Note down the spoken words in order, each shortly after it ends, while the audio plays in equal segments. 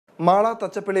മാള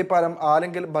തച്ചപ്പള്ളിപ്പാലം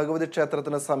ആലങ്കിൽ ഭഗവതി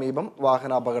ക്ഷേത്രത്തിന് സമീപം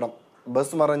വാഹനാപകടം.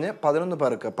 ബസ് മറിഞ്ഞ് 11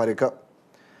 പേർക്ക് പരിക്ക്.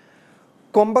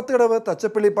 കൊമ്പത്തിടവ്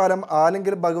തച്ചപ്പള്ളിപ്പാലം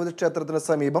ആലങ്കിൽ ഭഗവതി ക്ഷേത്രത്തിന്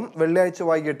സമീപം വെള്ളിയാഴ്ച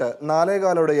വൈകിട്ട്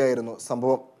 4:15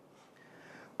 സംഭവം.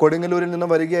 കൊടുങ്ങല്ലൂരിൽ നിന്ന്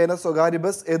വരികയായിരുന്ന സ്വകാര്യ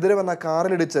ബസ് എതിരെ വന്ന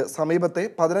കാറിലിടിച്ച് സമീപത്തെ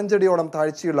 15 അടിയോളം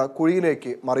താഴ്ചയുള്ള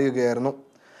കുഴിയിലേക്ക് മറിയുകയായിരുന്നു.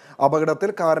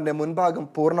 അപകടത്തിൽ കാറിന്റെ മുൻഭാഗം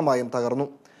പൂർണ്ണമായും തകർന്നു.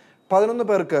 11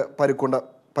 പേർക്ക് പരിക്കുണ്ട്.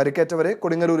 പരിക്കേറ്റവരെ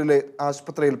കൊടുങ്ങല്ലൂരിലെ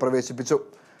ആശുപത്രിയിൽ പ്രവേശിപ്പിച്ചു.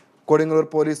 കൊടുങ്ങല്ലൂർ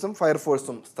പോലീസും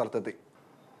ഫയർഫോഴ്സും സ്ഥലത്തെത്തി.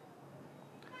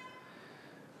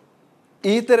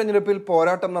 ഈ തെരഞ്ഞെടുപ്പിൽ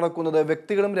പോരാട്ടം നടക്കുന്നത്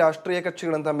വ്യക്തികളും രാഷ്ട്രീയ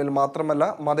കക്ഷികളും തമ്മിൽ മാത്രമല്ല,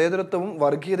 മതേതരത്വവും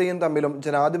വർഗീയതയും തമ്മിലും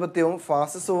ജനാധിപത്യവും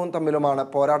ഫാസിസവും തമ്മിലുമാണ്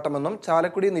പോരാട്ടമെന്നും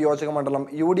ചാലക്കുടി നിയോജക മണ്ഡലം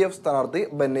UDF സ്ഥാനാർത്ഥി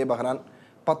ബെന്നി ബെഹനാൻ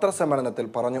പത്രസമ്മേളനത്തിൽ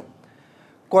പറഞ്ഞു.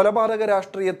 കൊലപാതക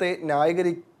രാഷ്ട്രീയത്തെ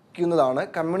ന്യായീകരിക്കുന്നതാണ്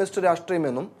കമ്മ്യൂണിസ്റ്റ്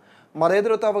രാഷ്ട്രീയമെന്നും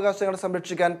മതേതരത്വ അവകാശങ്ങൾ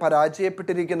സംരക്ഷിക്കാൻ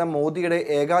പരാജയപ്പെട്ടിരിക്കുന്ന മോദിയുടെ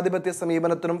ഏകാധിപത്യ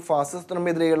സമീപനത്തിനും ഫാസിസത്തിനും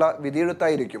എതിരെയുള്ള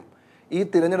വിധിയെഴുത്തായിരിക്കും ഈ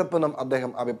തിരഞ്ഞെടുപ്പെന്നും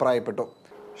അദ്ദേഹം അഭിപ്രായപ്പെട്ടു.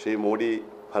 ശ്രീ മോഡി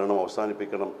ഭരണം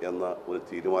അവസാനിപ്പിക്കണം എന്ന ഒരു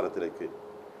തീരുമാനത്തിലേക്ക്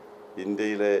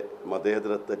ഇന്ത്യയിലെ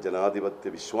മതേതരത്വ ജനാധിപത്യ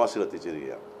വിശ്വാസികൾ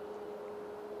എത്തിച്ചേരുകയാണ്.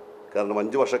 കാരണം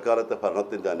 5 വർഷക്കാലത്തെ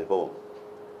ഭരണത്തിൻ്റെ അനുഭവം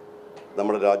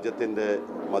നമ്മുടെ രാജ്യത്തിൻ്റെ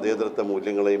മതേതരത്വ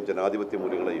മൂല്യങ്ങളെയും ജനാധിപത്യ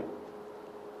മൂല്യങ്ങളെയും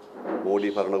മോഡി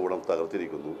ഭരണകൂടം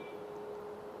തകർത്തിരിക്കുന്നു.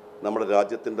 നമ്മുടെ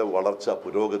രാജ്യത്തിൻ്റെ വളർച്ച,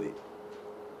 പുരോഗതി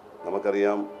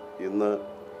നമുക്കറിയാം. ഇന്ന്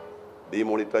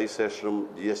ഡിമോണിറ്റൈസേഷനും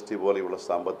GST പോലെയുള്ള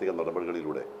സാമ്പത്തിക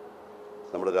നടപടികളിലൂടെ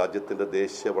നമ്മുടെ രാജ്യത്തിൻ്റെ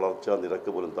ദേശീയ വളർച്ചാ നിരക്ക്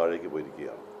പോലും താഴേക്ക്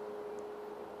പോയിരിക്കുകയാണ്.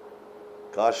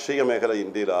 കാർഷിക മേഖല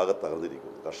ഇന്ത്യയിൽ ആകെ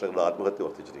തകർന്നിരിക്കുന്നു. കർഷകരുടെ ആത്മഹത്യ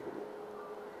വർദ്ധിച്ചിരിക്കുന്നു.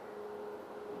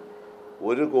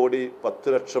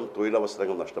 1,10,00,000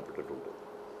 തൊഴിലവസരങ്ങൾ നഷ്ടപ്പെട്ടിട്ടുണ്ട്.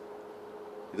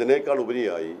 ഇതിനേക്കാൾ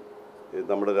ഉപരിയായി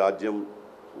നമ്മുടെ രാജ്യം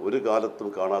ഒരു കാലത്തും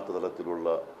കാണാത്ത തലത്തിലുള്ള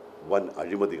വൻ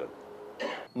അഴിമതികൾ.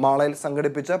 മാളയിൽ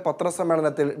സംഘടിപ്പിച്ച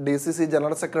പത്രസമ്മേളനത്തിൽ DCC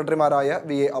ജനറൽ സെക്രട്ടറിമാരായ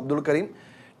VA Abdul Kareem,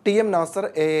 TM Nasar,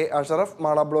 AA Ashraf,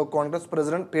 Mala block Congress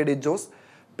president PD Jose,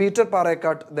 Peter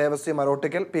Parekkattu, ദേവസ്വി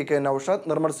Marottikkal, PK Naushad,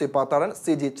 Nirmal C Pathadan,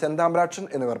 CG ചെന്താമ്പ്രാക്ഷൻ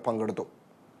എന്നിവർ പങ്കെടുത്തു.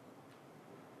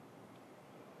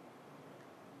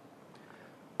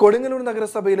 കൊടുങ്ങല്ലൂർ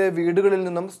നഗരസഭയിലെ വീടുകളിൽ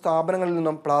നിന്നും സ്ഥാപനങ്ങളിൽ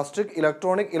നിന്നും പ്ലാസ്റ്റിക്,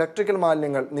 ഇലക്ട്രിക്കൽ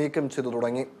മാലിന്യങ്ങൾ നീക്കം ചെയ്തു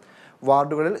തുടങ്ങി.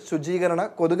 വാർഡുകളിൽ ശുചീകരണ,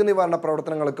 കൊതുക് നിവാരണ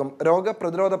പ്രവർത്തനങ്ങൾക്കും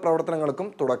രോഗപ്രതിരോധ പ്രവർത്തനങ്ങൾക്കും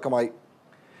തുടക്കമായി.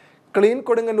 ക്ലീൻ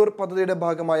കൊടുങ്ങല്ലൂർ പദ്ധതിയുടെ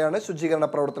ഭാഗമായാണ് ശുചീകരണ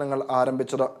പ്രവർത്തനങ്ങൾ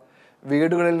ആരംഭിച്ചത്.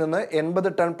 വീടുകളിൽ നിന്ന്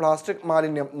 80 ടൺ പ്ലാസ്റ്റിക്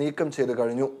മാലിന്യം നീക്കം ചെയ്തു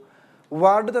കഴിഞ്ഞു.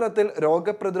 വാർഡ് തലത്തിൽ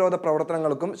രോഗപ്രതിരോധ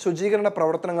പ്രവർത്തനങ്ങൾക്കും ശുചീകരണ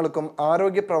പ്രവർത്തനങ്ങൾക്കും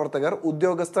ആരോഗ്യ പ്രവർത്തകർ,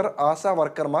 ഉദ്യോഗസ്ഥർ, ആശാ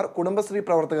വർക്കർമാർ, കുടുംബശ്രീ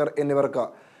പ്രവർത്തകർ എന്നിവർക്ക്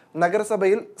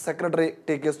നഗരസഭയിൽ സെക്രട്ടറി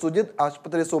TK സുജിത്,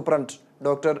 ആശുപത്രി സൂപ്രണ്ട്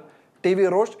ഡോക്ടർ TV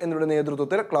റോഷ് എന്നിവരുടെ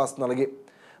നേതൃത്വത്തിൽ ക്ലാസ് നൽകി.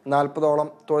 40ഓളം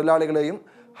തൊഴിലാളികളെയും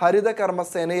ഹരിത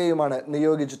കർമ്മസേനയെയുമാണ്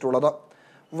നിയോഗിച്ചിട്ടുള്ളത്.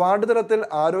 വാർഡ് തലത്തിൽ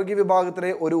ആരോഗ്യ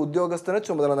വിഭാഗത്തിലെ ഒരു ഉദ്യോഗസ്ഥന്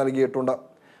ചുമതല നൽകിയിട്ടുണ്ട്.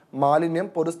 മാലിന്യം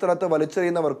പൊതുസ്ഥലത്ത്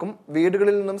വലിച്ചെറിയുന്നവർക്കും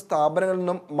വീടുകളിൽ നിന്നും സ്ഥാപനങ്ങളിൽ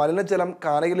നിന്നും മലിനജലം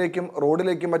കാനയിലേക്കും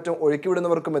റോഡിലേക്കും മറ്റും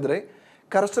ഒഴുക്കിവിടുന്നവർക്കുമെതിരെ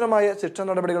കർശനമായ ശിക്ഷാ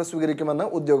നടപടികൾ സ്വീകരിക്കുമെന്ന്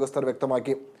ഉദ്യോഗസ്ഥർ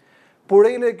വ്യക്തമാക്കി.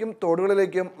 പുഴയിലേക്കും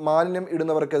തോടുകളിലേക്കും മാലിന്യം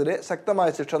ഇടുന്നവർക്കെതിരെ ശക്തമായ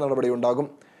ശിക്ഷാ നടപടിയുണ്ടാകും.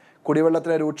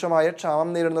 കുടിവെള്ളത്തിന് രൂക്ഷമായ ക്ഷാമം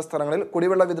നേരിടുന്ന സ്ഥലങ്ങളിൽ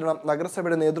കുടിവെള്ള വിതരണം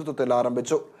നഗരസഭയുടെ നേതൃത്വത്തിൽ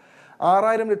ആരംഭിച്ചു.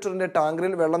 6000 ലിറ്ററിന്റെ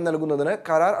ടാങ്കറിൽ വെള്ളം നൽകുന്നതിന്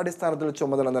കരാർ അടിസ്ഥാനത്തിൽ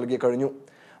ചുമതല നൽകി കഴിഞ്ഞു.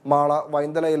 മാള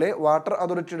വൈന്തലയിലെ വാട്ടർ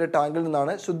അതോറിറ്റിയുടെ ടാങ്കിൽ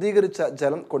നിന്നാണ് ശുദ്ധീകരിച്ച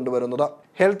ജലം കൊണ്ടുവരുന്നത്.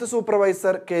 Health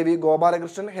supervisor KV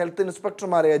Gopalakrishnan, health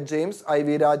ഇൻസ്പെക്ടർമാരായ James, IV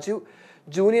Rajeev,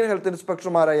 junior health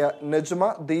ഇൻസ്പെക്ടർമാരായ Najma,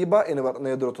 Deepa എന്നിവർ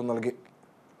നേതൃത്വം നൽകി.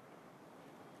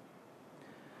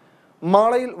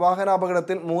 മാളയിൽ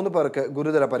വാഹനാപകടത്തിൽ 3 പേർക്ക്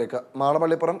ഗുരുതര പരിക്ക്.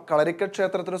 മാളപ്പള്ളിപ്പുറം കളരിക്കൽ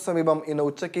ക്ഷേത്രത്തിനു സമീപം ഇന്ന്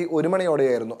ഉച്ചയ്ക്ക് 1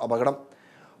 മണിയോടെയായിരുന്നു അപകടം.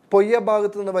 പൊയ്യ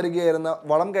ഭാഗത്തു നിന്ന് വരികയായിരുന്ന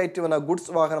വളം കയറ്റി വന്ന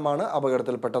ഗുഡ്സ് വാഹനമാണ്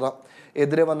അപകടത്തിൽപ്പെട്ടത്.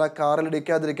 എതിരെ വന്ന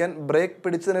കാറിലിടിക്കാതിരിക്കാൻ ബ്രേക്ക്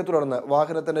പിടിച്ചതിനെ തുടർന്ന്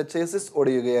വാഹനത്തിന്റെ ചേസിസ്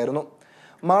ഒടിയുകയായിരുന്നു.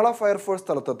 മാള ഫയർഫോഴ്സ്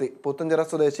സ്ഥലത്തെത്തി. പുത്തഞ്ചിറ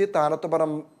സ്വദേശി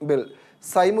താനത്തുപറമ്പിൽ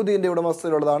സൈമുദ്ദീന്റെ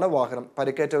ഉടമസ്ഥയിലുള്ളതാണ് വാഹനം.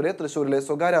 പരിക്കേറ്റവരെ തൃശൂരിലെ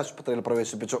സ്വകാര്യ ആശുപത്രിയിൽ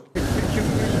പ്രവേശിപ്പിച്ചു.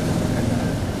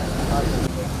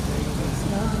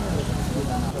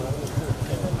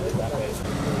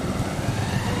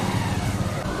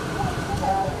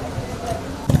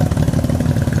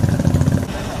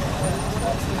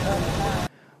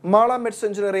 മാള മെഡ്സ്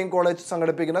എഞ്ചിനീയറിംഗ് കോളേജ്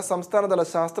സംഘടിപ്പിക്കുന്ന സംസ്ഥാനതല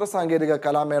ശാസ്ത്ര സാങ്കേതിക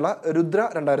കലാമേള രുദ്ര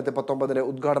 2019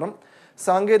 ഉദ്ഘാടനം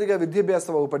സാങ്കേതിക വിദ്യാഭ്യാസ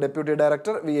വകുപ്പ് ഡെപ്യൂട്ടി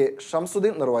ഡയറക്ടർ VA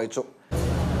ഷംസുദ്ദീൻ നിർവഹിച്ചു.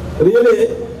 Really,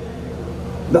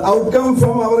 the outcome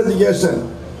from our education,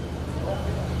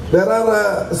 there are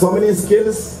so many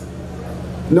skills,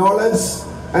 knowledge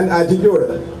and attitude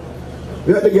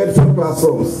we have to get from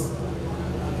classrooms.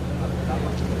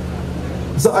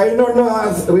 So I don't know,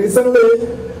 as recently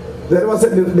there was a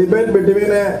debate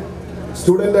between a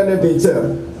student and a teacher,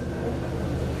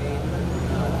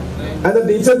 and the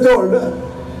teacher told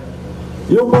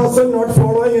You person not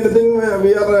following anything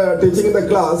we are teaching in the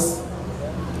class.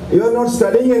 You are not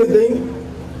studying anything.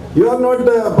 You are not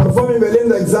performing well in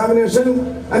the examination,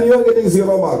 and you are getting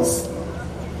 0 marks.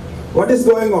 What is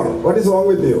going on? What is wrong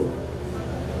with you?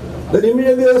 Then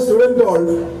immediately the student told,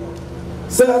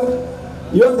 "Sir,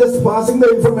 you are just passing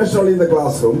the information only in the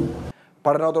classroom."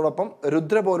 പഠനത്തോടൊപ്പം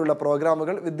രുദ്ര പോലുള്ള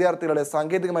പ്രോഗ്രാമുകൾ വിദ്യാർത്ഥികളുടെ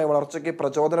സാങ്കേതികമായ വളർച്ചയ്ക്ക്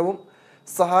പ്രചോദനവും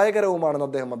സഹായകരവുമാണെന്ന്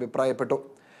അദ്ദേഹം അഭിപ്രായപ്പെട്ടു.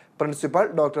 Principal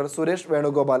doctor Suresh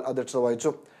Venugopal അധ്യക്ഷത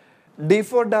വഹിച്ചു.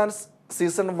 D4 dance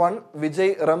season 1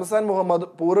 Vijay Ramzan Muhammad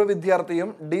പൂർവ്വ വിദ്യാർത്ഥിയും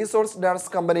ഡി സോൾസ്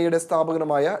ഡാൻസ് കമ്പനിയുടെ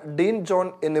സ്ഥാപകനുമായ ഡീൻ ജോൺ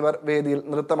എന്നിവർ വേദിയിൽ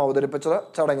നൃത്തം അവതരിപ്പിച്ചത്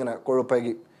ചടങ്ങിന്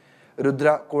കൊഴുപ്പേകി. Rudra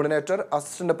coordinator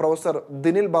assistant professor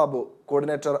Dinil Babu,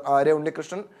 coordinator Arya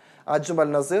Unnikrishnan, Ajmal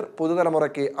Naseer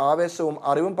പുതുതലമുറയ്ക്ക് ആവേശവും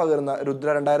അറിവും പകരുന്ന രുദ്ര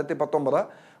 2019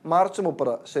 മാർച്ച്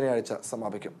 30 ശനിയാഴ്ച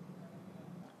സമാപിക്കും.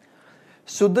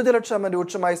 ശുദ്ധജലക്ഷാമം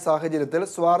രൂക്ഷമായ സാഹചര്യത്തിൽ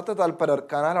സ്വാർത്ഥ തൽപരർ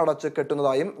കനാൽ അടച്ച്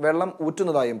കെട്ടുന്നതായും വെള്ളം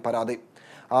ഊറ്റുന്നതായും പരാതി.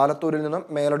 ആലത്തൂരിൽ നിന്നും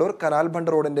മേലടൂർ കനാൽ ബണ്ട്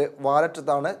റോഡിന്റെ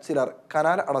വാലറ്റത്താണ് ചിലർ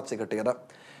കനാൽ അടച്ചു കെട്ടിയത്.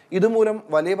 ഇതുമൂലം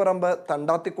വലിയപറമ്പ്,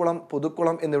 തണ്ടാത്തിക്കുളം,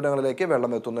 പുതുക്കുളം എന്നിവിടങ്ങളിലേക്ക്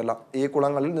വെള്ളം എത്തുന്നില്ല. ഈ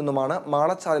കുളങ്ങളിൽ നിന്നുമാണ്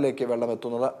മാളച്ചാലിലേക്ക് വെള്ളം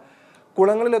എത്തുന്നത്.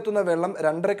 കുളങ്ങളിലെത്തുന്ന വെള്ളം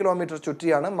 2.5 കിലോമീറ്റർ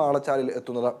ചുറ്റിയാണ് മാളച്ചാലിൽ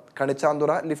എത്തുന്നത്.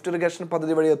 കണിച്ചാന്തുറ ലിഫ്റ്റ് ഇറിഗേഷൻ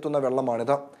പദ്ധതി വഴി എത്തുന്ന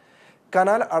വെള്ളമാണിത്.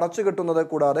 കനാൽ അടച്ചുകെട്ടുന്നത്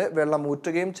കൂടാതെ വെള്ളം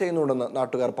ഊറ്റുകയും ചെയ്യുന്നുണ്ടെന്ന്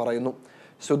നാട്ടുകാർ പറയുന്നു.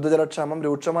 ശുദ്ധജലക്ഷാമം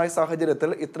രൂക്ഷമായ സാഹചര്യത്തിൽ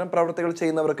ഇത്തരം പ്രവൃത്തികൾ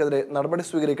ചെയ്യുന്നവർക്കെതിരെ നടപടി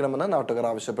സ്വീകരിക്കണമെന്ന് നാട്ടുകാർ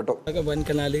ആവശ്യപ്പെട്ടു. വൻ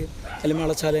കനാല് അല്ലെങ്കിൽ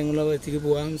മാളച്ചാലങ്ങളിലേക്ക്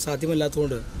പോകാൻ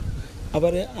സാധ്യമല്ലാത്തതുകൊണ്ട്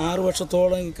അവർ 6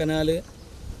 വർഷത്തോളം കനാല്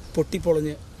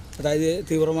പൊട്ടിപ്പൊളഞ്ഞ്, അതായത്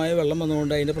തീവ്രമായ വെള്ളം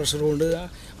വന്നുകൊണ്ട് അതിൻ്റെ പ്രഷർ കൊണ്ട്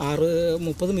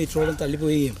 30 മീറ്ററോളം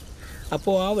തള്ളിപ്പോവുകയും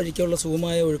അപ്പോൾ ആ വഴിക്കുള്ള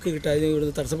സുഖമായ ഒഴുക്ക് കിട്ടാതെ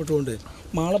ഇവിടുന്ന് തടസ്സപ്പെട്ടുകൊണ്ട്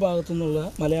മാള ഭാഗത്തു നിന്നുള്ള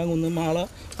മലയാങ്കുന്ന് മാള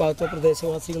ഭാഗത്തെ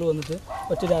പ്രദേശവാസികൾ വന്നിട്ട്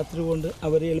ഒറ്റ രാത്രി കൊണ്ട്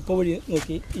അവർ എളുപ്പവഴി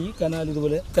നോക്കി ഈ കനാൽ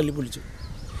ഇതുപോലെ തള്ളിപ്പൊളിച്ചു.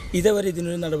 ഇതുവരെ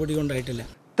ഇതിനൊരു നടപടി ഉണ്ടായിട്ടില്ല.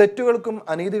 തെറ്റുകൾക്കും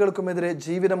അനീതികൾക്കുമെതിരെ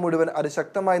ജീവിതം മുഴുവൻ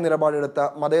അതിശക്തമായ നിലപാടെടുത്ത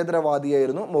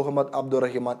മതേതരവാദിയായിരുന്നു മുഹമ്മദ്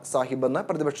അബ്ദുറഹിമാൻ സാഹിബ് എന്ന്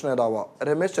പ്രതിപക്ഷ നേതാവ്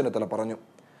രമേശ് ചെന്നിത്തല പറഞ്ഞു.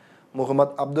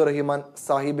 മുഹമ്മദ് അബ്ദുറഹിമാൻ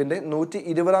സാഹിബിന്റെ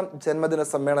 120ാം ജന്മദിന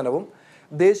സമ്മേളനവും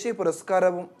ദേശീയ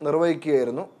പുരസ്കാരവും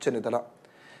നിർവഹിക്കുകയായിരുന്നു ചെന്നിത്തല.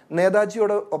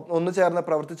 നേതാജിയോട് ഒന്നുചേർന്ന്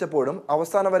പ്രവർത്തിച്ചപ്പോഴും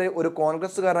അവസാനം വരെ ഒരു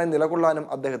കോൺഗ്രസുകാരനായി നിലകൊള്ളാനും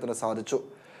അദ്ദേഹത്തിന് സാധിച്ചു.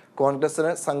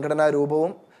 കോൺഗ്രസിന് സംഘടനാ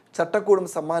രൂപവും ചട്ടക്കൂടും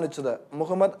സമ്മാനിച്ചത്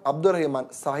മുഹമ്മദ് അബ്ദുറഹിമാൻ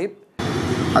സാഹിബ്.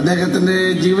 അദ്ദേഹത്തിൻ്റെ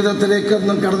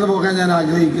ജീവിതത്തിലേക്കൊന്നും കടന്നു പോകാൻ ഞാൻ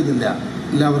ആഗ്രഹിക്കുന്നില്ല,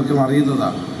 എല്ലാവർക്കും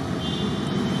അറിയുന്നതാണ്.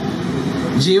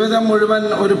 ജീവിതം മുഴുവൻ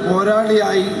ഒരു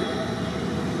പോരാളിയായി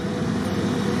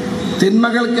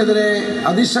തിന്മകൾക്കെതിരെ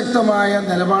അതിശക്തമായ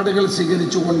നിലപാടുകൾ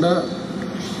സ്വീകരിച്ചുകൊണ്ട്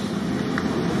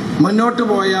മുന്നോട്ട്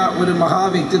പോയ ഒരു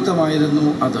മഹാവ്യക്തിത്വമായിരുന്നു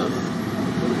അത്.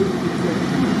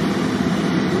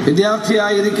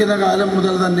 വിദ്യാർത്ഥിയായിരിക്കുന്ന കാലം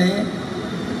മുതൽ തന്നെ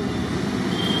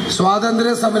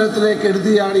സ്വാതന്ത്ര്യ സമരത്തിലേക്ക്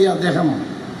എടുത്തിയാടിയ അദ്ദേഹം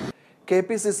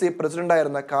KPCC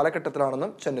പ്രസിഡന്റായിരുന്ന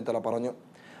കാലഘട്ടത്തിലാണെന്നും ചെന്നിത്തല പറഞ്ഞു.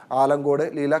 ആലങ്കോട്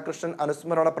ലീലാകൃഷ്ണൻ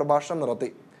അനുസ്മരണ പ്രഭാഷണം നടത്തി.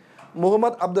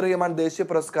 മുഹമ്മദ് അബ്ദുറഹിമാൻ ദേശീയ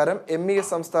പുരസ്കാരം MES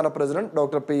സംസ്ഥാന പ്രസിഡന്റ്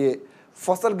ഡോക്ടർ PA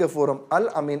ഫസൽ ഗഫൂറും അൽ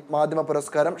അമീൻ മാധ്യമ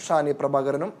പുരസ്കാരം ഷാനി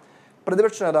പ്രഭാകരനും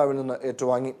പ്രതിപക്ഷ നേതാവിൽ നിന്ന്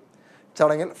ഏറ്റുവാങ്ങി.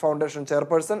 ചടങ്ങിൽ foundation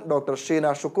chairperson doctor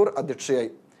Sheena Shukkur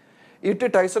അധ്യക്ഷയായി. ഇ.ടി.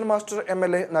 ടൈസൺ മാസ്റ്റർ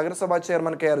MLA, നഗരസഭാ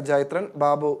chairman KR Jayathran,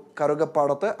 Babu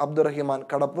Karukappadath, Abdurahiman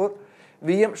Kadappur,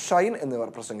 VM Shine എന്നിവർ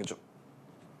പ്രസംഗിച്ചു.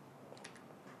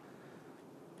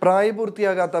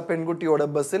 പ്രായപൂർത്തിയാകാത്ത പെൺകുട്ടിയോട്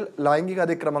ബസ്സിൽ ലൈംഗിക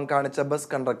അതിക്രമം കാണിച്ച ബസ്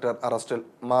കണ്ടക്ടർ അറസ്റ്റിൽ.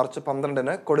 മാർച്ച്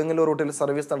 12-ന് കൊടുങ്ങല്ലൂർ റൂട്ടിൽ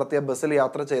സർവീസ് നടത്തിയ ബസ്സിൽ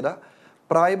യാത്ര ചെയ്ത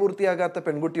പ്രായപൂർത്തിയാകാത്ത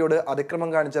പെൺകുട്ടിയോട് അതിക്രമം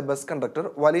കാണിച്ച ബസ് കണ്ടക്ടർ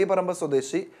വലിയപറമ്പ്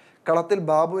സ്വദേശി കളത്തിൽ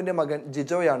ബാബുവിന്റെ മകൻ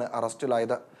ജിജോയാണ്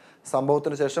അറസ്റ്റിലായത്.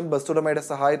 സംഭവത്തിനു ശേഷം ബസ് ഉടമയുടെ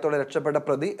സഹായത്തോടെ രക്ഷപ്പെട്ട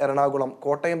പ്രതി എറണാകുളം,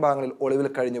 കോട്ടയം ഭാഗങ്ങളിൽ ഒളിവിൽ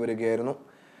കഴിഞ്ഞു വരികയായിരുന്നു.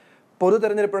 പൊതു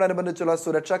തെരഞ്ഞെടുപ്പിനോടനുബന്ധിച്ചുള്ള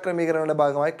സുരക്ഷാ ക്രമീകരണങ്ങളുടെ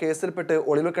ഭാഗമായി കേസിൽപ്പെട്ട്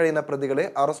ഒളിവിൽ കഴിയുന്ന പ്രതികളെ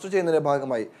അറസ്റ്റ് ചെയ്യുന്നതിന്റെ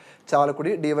ഭാഗമായി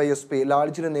ചാലക്കുടി DYSP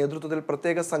ലാൽജിന്റെ നേതൃത്വത്തിൽ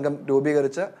പ്രത്യേക സംഘം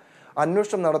രൂപീകരിച്ച്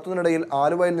അന്വേഷണം നടത്തുന്നതിനിടയിൽ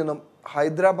ആലുവയിൽ നിന്നും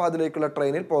ഹൈദരാബാദിലേക്കുള്ള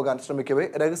ട്രെയിനിൽ പോകാൻ ശ്രമിക്കവേ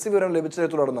രഹസ്യവിവരം ലഭിച്ചതിനെ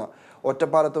തുടർന്ന്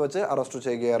ഒറ്റപ്പാലത്ത് വെച്ച് അറസ്റ്റ്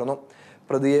ചെയ്യുകയായിരുന്നു.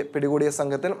 പ്രതിയെ പിടികൂടിയ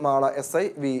സംഘത്തിൽ Mala SI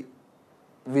V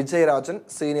Vijayarajan,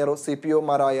 senior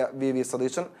CPOമാരായ VV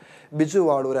Satheesan, Biju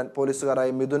വാളൂരൻ, പോലീസുകാരായ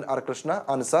Mithun R Krishna,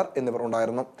 Ansar എന്നിവർ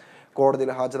ഉണ്ടായിരുന്നു. കോടതിയിൽ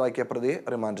ഹാജരാക്കിയ പ്രതിയെ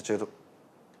റിമാൻഡ് ചെയ്തു.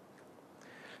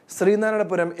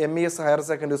 ശ്രീനാരായണപുരം MES ഹയർ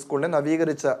സെക്കൻഡറി സ്കൂളിന്റെ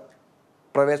നവീകരിച്ച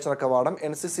പ്രവേശന കവാടം,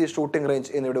 NCC ഷൂട്ടിംഗ്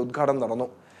റേഞ്ച് എന്നിവയുടെ ഉദ്ഘാടനം നടന്നു.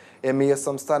 MES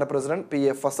സംസ്ഥാന പ്രസിഡന്റ്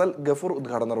PA ഫസൽ ഗഫൂർ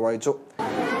ഉദ്ഘാടനം നിർവഹിച്ചു.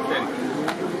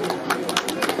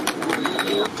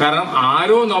 കാരണം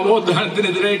ആരോ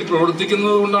നവോത്ഥാനത്തിനെതിരായിട്ട്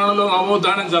പ്രവർത്തിക്കുന്നത് കൊണ്ടാണല്ലോ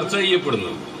നവോത്ഥാനം ചർച്ച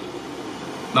ചെയ്യപ്പെടുന്നത്,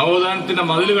 നവോത്ഥാനത്തിന്റെ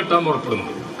മതിൽ കെട്ടാൻ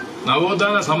പുറപ്പെടുന്നത്,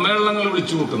 നവോത്ഥാന സമ്മേളനങ്ങൾ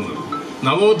വിളിച്ചു കൂട്ടുന്നത്,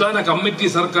 നവോത്ഥാന കമ്മിറ്റി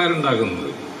സർക്കാർ ഉണ്ടാകുന്നത്.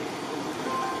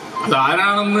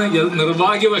 അതാരാണെന്ന്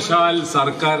നിർഭാഗ്യവശാൽ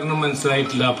സർക്കാരിനും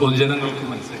മനസ്സിലായിട്ടില്ല, പൊതുജനങ്ങൾക്കും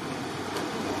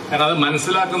മനസ്സിലായിട്ടില്ല. കാരണം അത്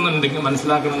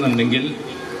മനസ്സിലാക്കണമെന്നുണ്ടെങ്കിൽ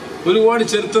ഒരുപാട്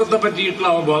ചരിത്രത്തെ പറ്റിയിട്ടുള്ള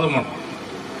അവബോധമാണ്.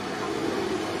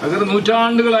 അതൊരു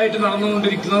നൂറ്റാണ്ടുകളായിട്ട്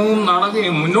നടന്നുകൊണ്ടിരിക്കുന്നതും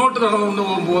മുന്നോട്ട് നടന്നുകൊണ്ട്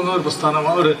പോകുന്ന ഒരു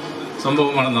പ്രസ്ഥാനമാണ്, ഒരു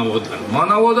സംഭവമാണ് നവോത്ഥാനം.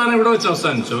 നവോത്ഥാനം ഇവിടെ വെച്ച്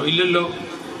അവസാനിച്ചോ? ഇല്ലല്ലോ.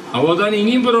 നവോത്ഥാനം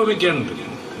ഇനിയും പുരോഗമിക്കാനുണ്ട്.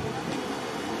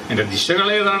 എൻ്റെ ദിശകൾ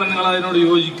ഏതാണ്, നിങ്ങൾ അതിനോട്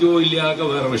യോജിക്കുവോ ഇല്ലയൊക്കെ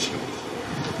വേറെ വിഷയം.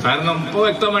 കാരണം ഇപ്പോൾ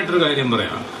വ്യക്തമായിട്ടൊരു കാര്യം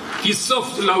പറയാം, kiss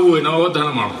of love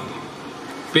നവോത്ഥാനമാണ്,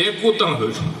 പേക്കൂത്താണ്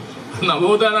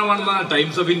നവോത്ഥാനമാണെന്നാണ്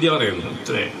times of India പറയുന്നത്.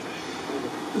 അത്രേ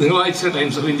നിങ്ങൾ വായിച്ച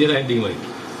ടൈംസ് ഓഫ് ഇന്ത്യയുടെ ഹെഡിങ് വായിക്കും.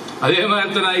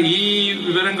 അതേമാതിരി തന്നെ ഈ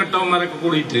വിവരം കെട്ടവന്മാരൊക്കെ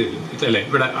കൂടിയിട്ട് അല്ലേ,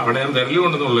 ഇവിടെ അവിടെ ഞാൻ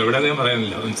വിരലുകൊണ്ടെന്നുള്ളൂ, ഇവിടെ ഞാൻ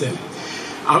പറയാനില്ല, മനസ്സിലായി,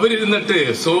 അവരിരുന്നിട്ട്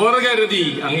സ്വർഗരതി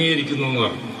അംഗീകരിക്കുന്നു എന്ന്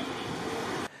പറഞ്ഞു.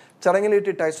 ചടങ്ങിൽ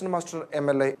T Tyson master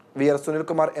MLA, VR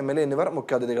Sunilkumar MLA എന്നിവർ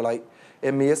മുഖ്യാതിഥികളായി.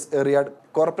 MES Eriyad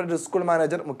corporate school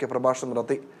manager മുഖ്യപ്രഭാഷണം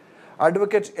നടത്തി.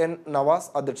 അഡ്വക്കേറ്റ് N നവാസ്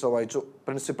അധ്യക്ഷത വഹിച്ചു.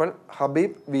 Principal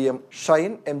Habib VM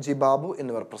Shine, MG Babu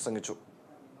എന്നിവർ പ്രസംഗിച്ചു.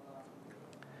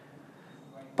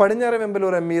 പടിഞ്ഞാറെ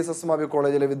വെമ്പലൂർ MES അസ്മാവി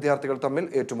കോളേജിലെ വിദ്യാർത്ഥികൾ തമ്മിൽ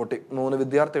ഏറ്റുമുട്ടി. 3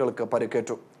 വിദ്യാർത്ഥികൾക്ക്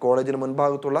പരിക്കേറ്റു. കോളേജിന്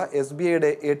മുൻഭാഗത്തുള്ള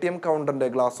SBIയുടെ ATM കൗണ്ടറിന്റെ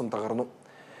ഗ്ലാസും തകർന്നു.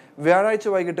 വ്യാഴാഴ്ച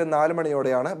വൈകിട്ട് 4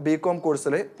 മണിയോടെയാണ് BCom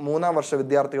കോഴ്സിലെ 3ാം വർഷ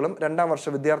വിദ്യാർത്ഥികളും 2ാം വർഷ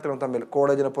വിദ്യാർത്ഥികളും തമ്മിൽ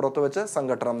കോളേജിന് പുറത്തുവച്ച്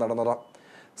സംഘട്ടനം നടന്നത്.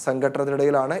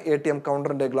 സംഘട്ടനത്തിനിടയിലാണ് ATM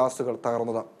കൗണ്ടറിന്റെ ഗ്ലാസുകൾ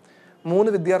തകർന്നത്.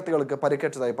 3 വിദ്യാർത്ഥികൾക്ക്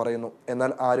പരിക്കേറ്റതായി പറയുന്നു.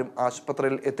 എന്നാൽ ആരും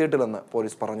ആശുപത്രിയിൽ എത്തിയിട്ടില്ലെന്ന്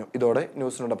പോലീസ് പറഞ്ഞു. ഇതോടെ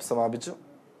ന്യൂസ് റൗണ്ടപ്പ് സമാപിച്ചു.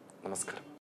 നമസ്കാരം.